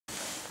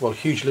Well,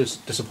 hugely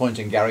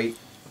disappointing, Gary.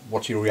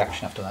 What's your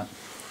reaction after that?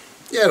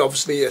 Yeah,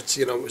 obviously it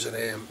was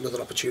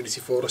another opportunity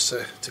for us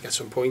to get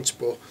some points,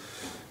 but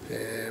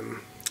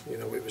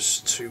it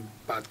was 2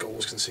 bad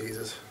goals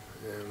conceded.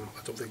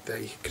 I don't think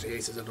they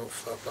created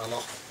enough a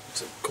lot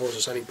to cause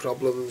us any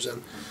problems,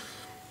 and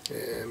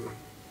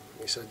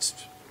he said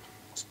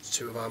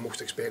 2 of our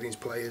most experienced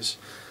players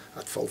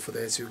at fault for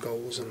their 2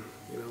 goals, and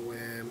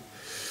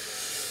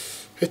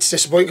it's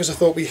disappointing because I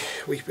thought we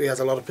had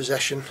a lot of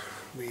possession.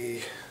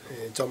 We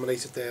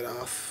dominated their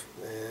half.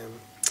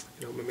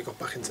 When we got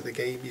back into the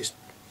game, we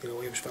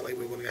always felt like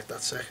we were going to get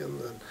that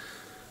second, and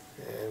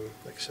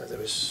like I said, it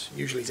was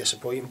usually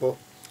disappointing, but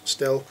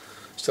still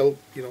a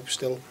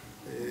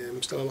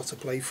lot to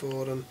play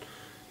for, and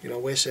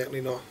we're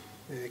certainly not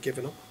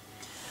giving up.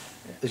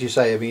 As you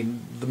say, I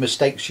mean, the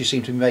mistakes you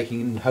seem to be making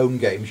in home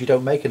games, you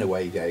don't make in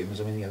away games.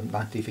 I mean,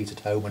 that defeat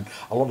at home, and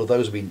a lot of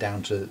those have been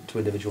down to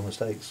individual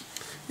mistakes.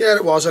 Yeah,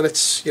 it was, and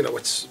it's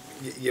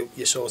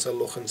you sort of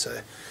looking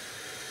to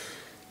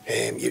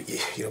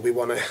we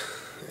want to.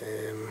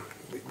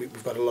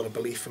 We've got a lot of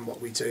belief in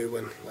what we do,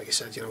 and like I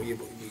said, you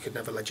could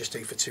never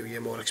legislate for 2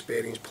 more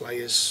experienced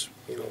players,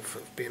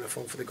 for being a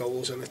fault for the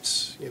goals, and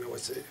it's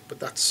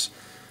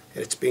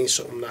been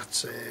something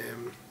that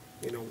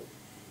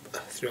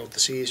throughout the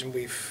season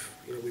we've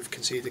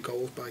conceded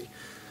goals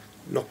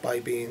not by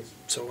being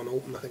torn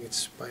open. I think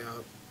it's by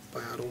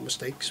our own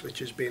mistakes, which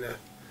has been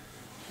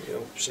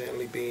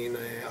certainly been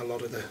a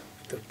lot of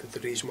the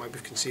reason why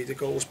we've conceded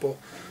goals. But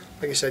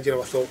like I said,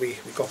 I thought we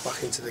got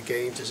back into the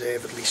game,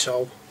 deservedly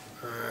so,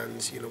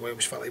 and we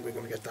always felt like we were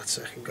going to get that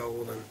second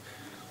goal, and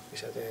he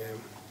said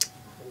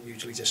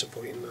hugely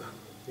disappointing that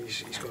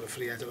he's got a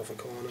free header off a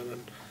corner,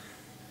 and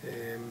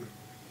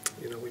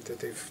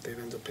they've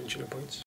ended up pinching the points.